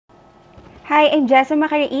Hi, I'm Jessa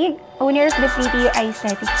Makariig, owner of the CTU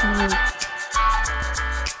Aesthetic Clinic.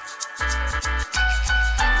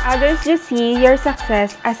 Others just see your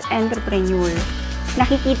success as entrepreneur.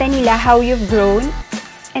 Nakikita nila how you've grown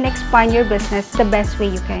and expand your business the best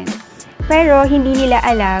way you can. Pero hindi nila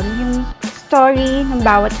alam yung story ng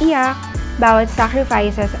bawat iyak, bawat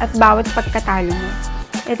sacrifices at bawat pagkatalo mo.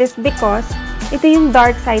 It is because ito yung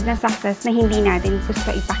dark side ng success na hindi natin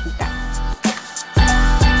gusto ipakita.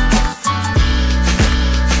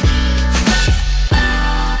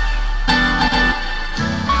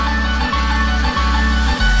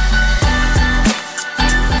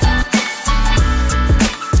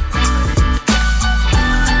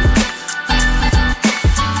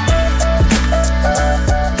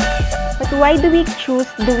 Why do we choose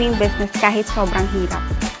doing business kahit sobrang hirap?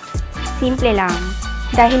 Simple lang.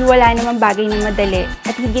 Dahil wala namang bagay na madali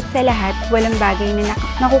at higit sa lahat, walang bagay na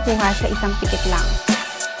nakukuha sa isang pikit lang.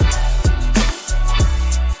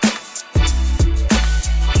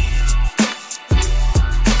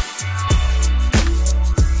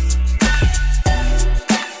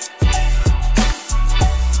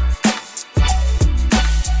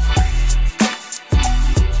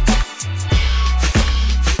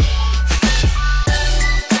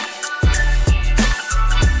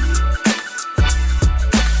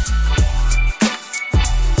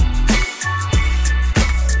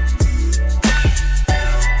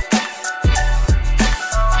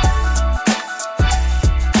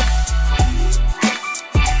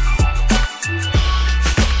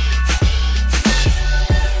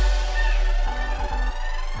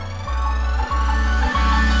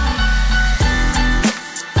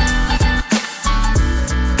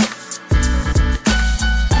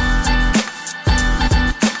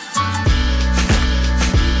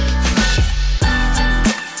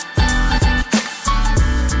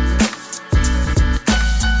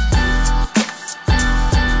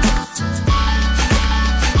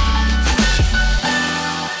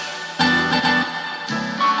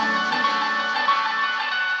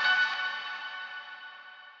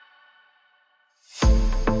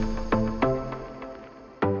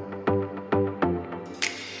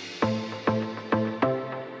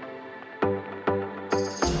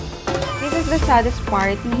 The saddest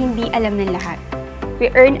part na hindi alam ng lahat.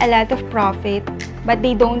 We earn a lot of profit, but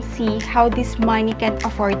they don't see how this money can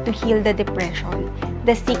afford to heal the depression,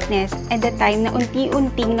 the sickness, and the time na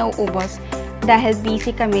unti-unting nauubos dahil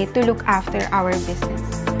busy kami to look after our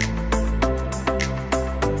business.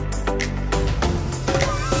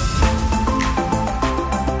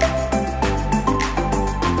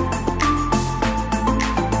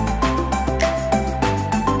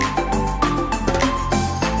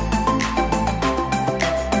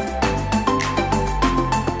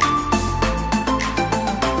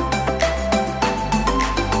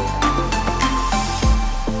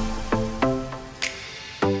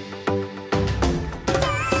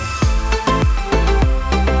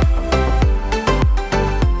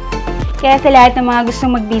 Kaya sa lahat ng mga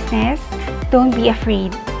gustong mag-business, don't be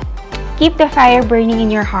afraid. Keep the fire burning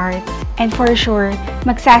in your heart, and for sure,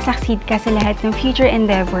 magsasucceed ka sa lahat ng future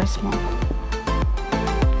endeavors mo.